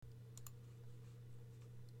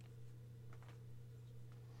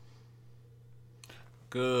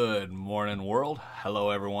Good morning, world. Hello,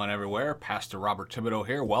 everyone, everywhere. Pastor Robert Thibodeau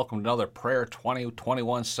here. Welcome to another Prayer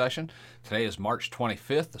 2021 session. Today is March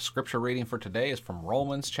 25th. The scripture reading for today is from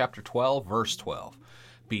Romans chapter 12, verse 12.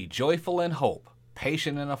 Be joyful in hope,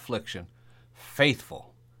 patient in affliction,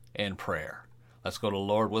 faithful in prayer. Let's go to the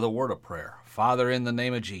Lord with a word of prayer. Father, in the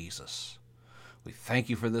name of Jesus, we thank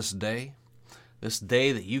you for this day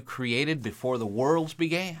that you created before the worlds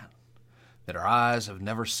began, that our eyes have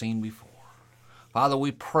never seen before. Father,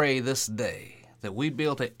 we pray this day that we'd be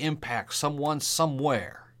able to impact someone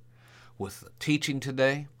somewhere with teaching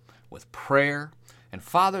today, with prayer, and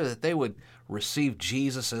Father, that they would receive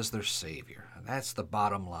Jesus as their Savior. And that's the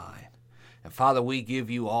bottom line. And Father, we give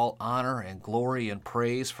you all honor and glory and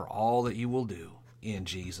praise for all that you will do in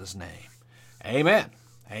Jesus' name. Amen.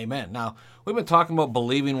 Amen. Now, we've been talking about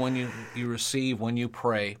believing when you receive, when you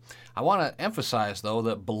pray. I want to emphasize, though,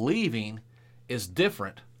 that believing is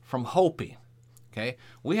different from hoping. Okay,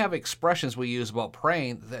 we have expressions we use about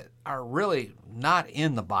praying that are really not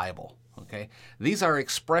in the Bible. Okay, these are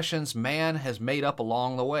expressions man has made up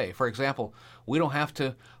along the way. For example, we don't have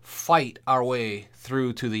to fight our way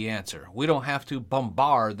through to the answer. We don't have to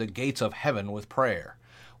bombard the gates of heaven with prayer.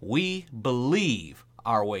 We believe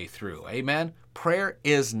our way through. Amen. Prayer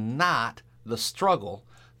is not the struggle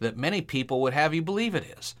that many people would have you believe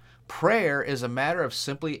it is. Prayer is a matter of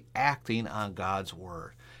simply acting on God's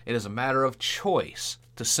word. It is a matter of choice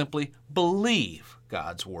to simply believe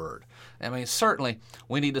God's word. I mean, certainly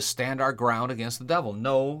we need to stand our ground against the devil.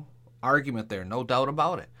 No argument there, no doubt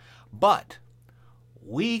about it. But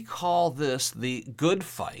we call this the good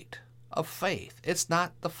fight of faith. It's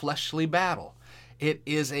not the fleshly battle. It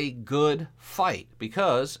is a good fight,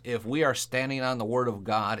 because if we are standing on the word of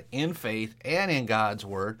God in faith and in God's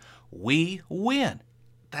word, we win.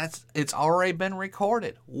 It's already been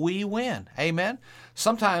recorded. We win. Amen.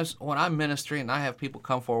 Sometimes when I'm ministering and I have people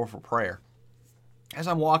come forward for prayer, as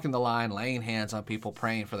I'm walking the line, laying hands on people,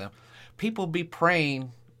 praying for them, people be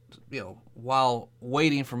praying, while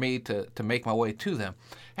waiting for me to make my way to them.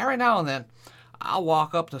 Every now and then, I'll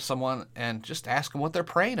walk up to someone and just ask them what they're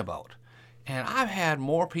praying about. And I've had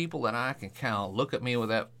more people than I can count look at me with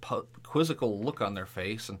that quizzical look on their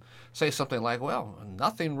face and say something like, well,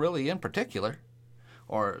 nothing really in particular.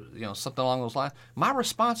 Or, something along those lines. My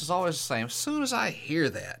response is always the same. As soon as I hear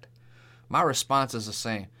that, my response is the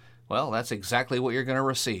same. Well, that's exactly what you're going to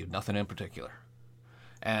receive, nothing in particular.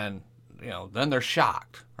 And, then they're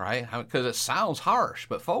shocked, right? Because it sounds harsh.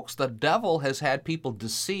 But, folks, the devil has had people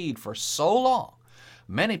deceived for so long.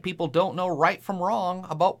 Many people don't know right from wrong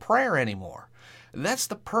about prayer anymore. That's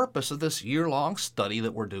the purpose of this year-long study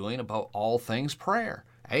that we're doing about all things prayer.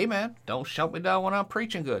 Amen. Don't shut me down when I'm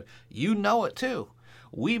preaching good. You know it, too.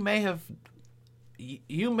 You may have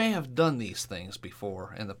done these things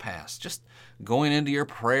before in the past, just going into your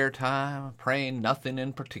prayer time, praying nothing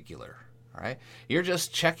in particular, right? You're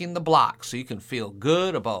just checking the block so you can feel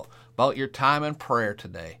good about your time in prayer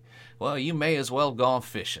today. Well, you may as well have gone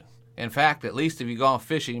fishing. In fact, at least if you've gone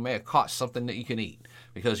fishing, you may have caught something that you can eat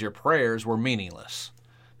because your prayers were meaningless.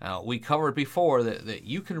 Now, we covered before that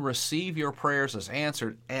you can receive your prayers as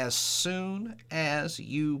answered as soon as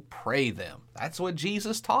you pray them. That's what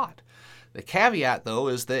Jesus taught. The caveat, though,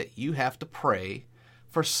 is that you have to pray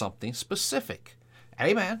for something specific.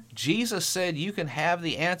 Amen. Jesus said you can have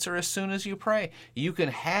the answer as soon as you pray. You can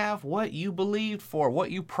have what you believed for, what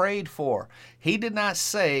you prayed for. He did not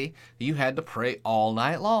say you had to pray all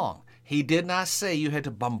night long. He did not say you had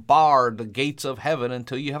to bombard the gates of heaven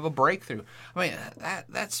until you have a breakthrough. I mean,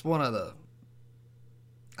 that's one of the,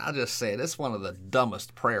 I'll just say it, it's one of the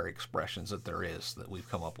dumbest prayer expressions that there is that we've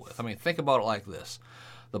come up with. I mean, think about it like this.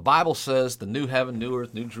 The Bible says the new heaven, new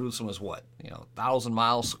earth, new Jerusalem is what? 1,000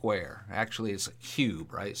 miles square. Actually, it's a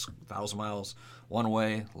cube, right? It's 1,000 miles one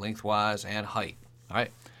way, lengthwise, and height, all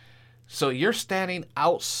right? So you're standing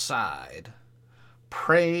outside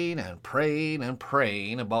praying and praying and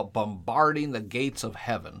praying about bombarding the gates of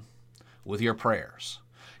heaven with your prayers.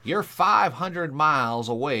 You're 500 miles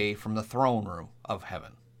away from the throne room of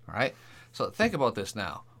heaven, all right? So think about this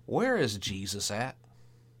now. Where is Jesus at?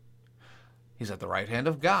 He's at the right hand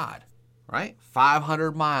of God, right?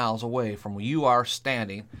 500 miles away from where you are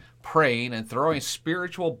standing, praying and throwing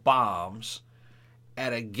spiritual bombs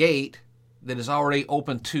at a gate that is already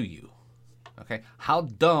open to you. Okay, how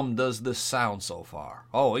dumb does this sound so far?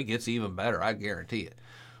 Oh, it gets even better, I guarantee it.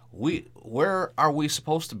 Where are we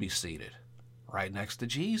supposed to be seated? Right next to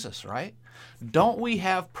Jesus, right? Don't we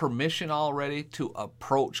have permission already to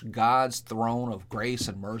approach God's throne of grace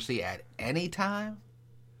and mercy at any time?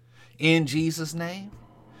 In Jesus' name?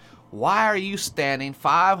 Why are you standing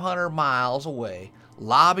 500 miles away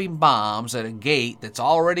lobbing bombs at a gate that's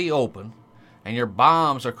already open, and your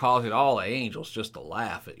bombs are causing all the angels just to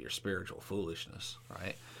laugh at your spiritual foolishness,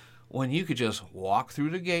 right? When you could just walk through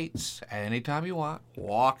the gates anytime you want,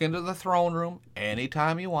 walk into the throne room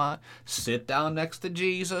anytime you want, sit down next to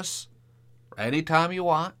Jesus anytime you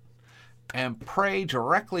want, and pray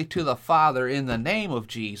directly to the Father in the name of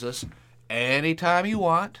Jesus anytime you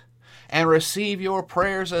want, and receive your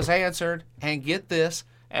prayers as answered, and get this,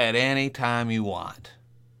 at any time you want.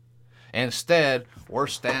 Instead, we're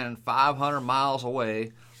standing 500 miles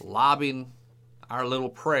away, lobbing our little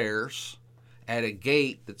prayers at a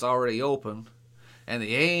gate that's already open, and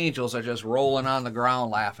the angels are just rolling on the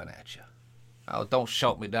ground laughing at you. Oh, don't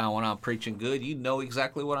shout me down when I'm preaching good. You know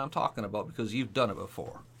exactly what I'm talking about because you've done it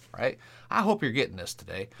before, right? I hope you're getting this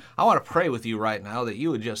today. I want to pray with you right now that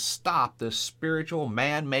you would just stop this spiritual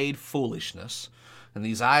man-made foolishness and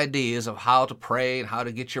these ideas of how to pray and how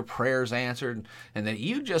to get your prayers answered, and that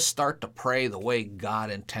you just start to pray the way God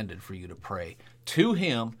intended for you to pray, to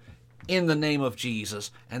Him in the name of Jesus,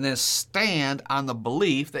 and then stand on the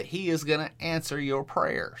belief that He is going to answer your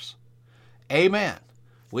prayers. Amen.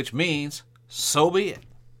 Which means, so be it.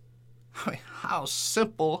 I mean, how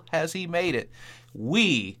simple has He made it?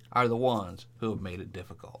 We are the ones who have made it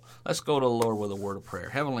difficult. Let's go to the Lord with a word of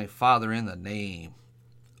prayer. Heavenly Father, in the name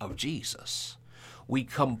of Jesus, we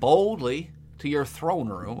come boldly to your throne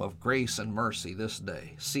room of grace and mercy this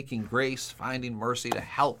day, seeking grace, finding mercy to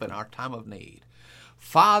help in our time of need.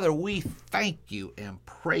 Father, we thank you and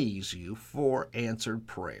praise you for answered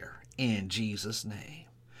prayer in Jesus' name.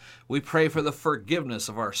 We pray for the forgiveness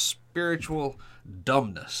of our spiritual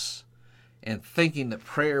dumbness and thinking that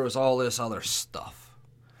prayer was all this other stuff.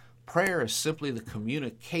 Prayer is simply the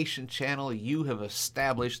communication channel you have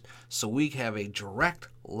established so we have a direct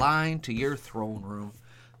line to your throne room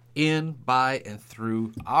in, by, and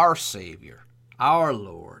through our Savior, our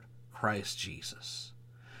Lord, Christ Jesus.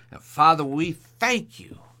 And Father, we thank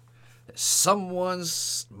you that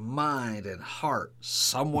someone's mind and heart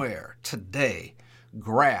somewhere today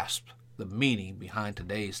grasped the meaning behind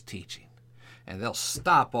today's teaching, and they'll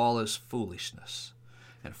stop all this foolishness.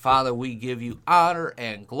 And Father, we give you honor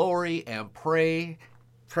and glory and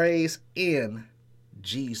praise in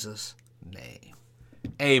Jesus' name.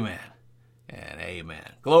 Amen and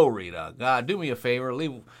amen. Glory to God. Do me a favor.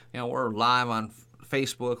 We're live on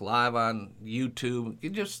Facebook, live on YouTube.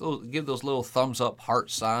 You just give those little thumbs up,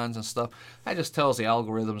 heart signs and stuff. That just tells the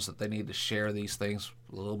algorithms that they need to share these things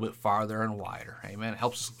a little bit farther and wider. Amen. It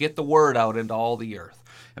helps us get the word out into all the earth.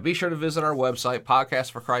 And be sure to visit our website,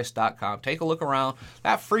 podcastforchrist.com. Take a look around.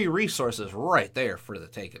 That free resource is right there for the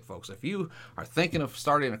taking, folks. If you are thinking of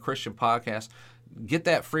starting a Christian podcast, get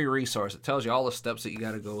that free resource. It tells you all the steps that you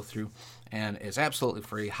got to go through, and it's absolutely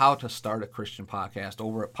free, how to start a Christian podcast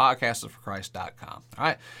over at podcastforchrist.com. All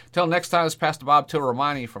right. Till next time, this is Pastor Bob Till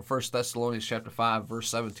reminding you from 1 Thessalonians chapter 5, verse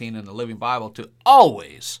 17 in the Living Bible to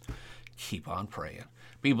always keep on praying.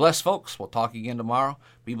 Be blessed, folks. We'll talk again tomorrow.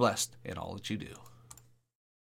 Be blessed in all that you do.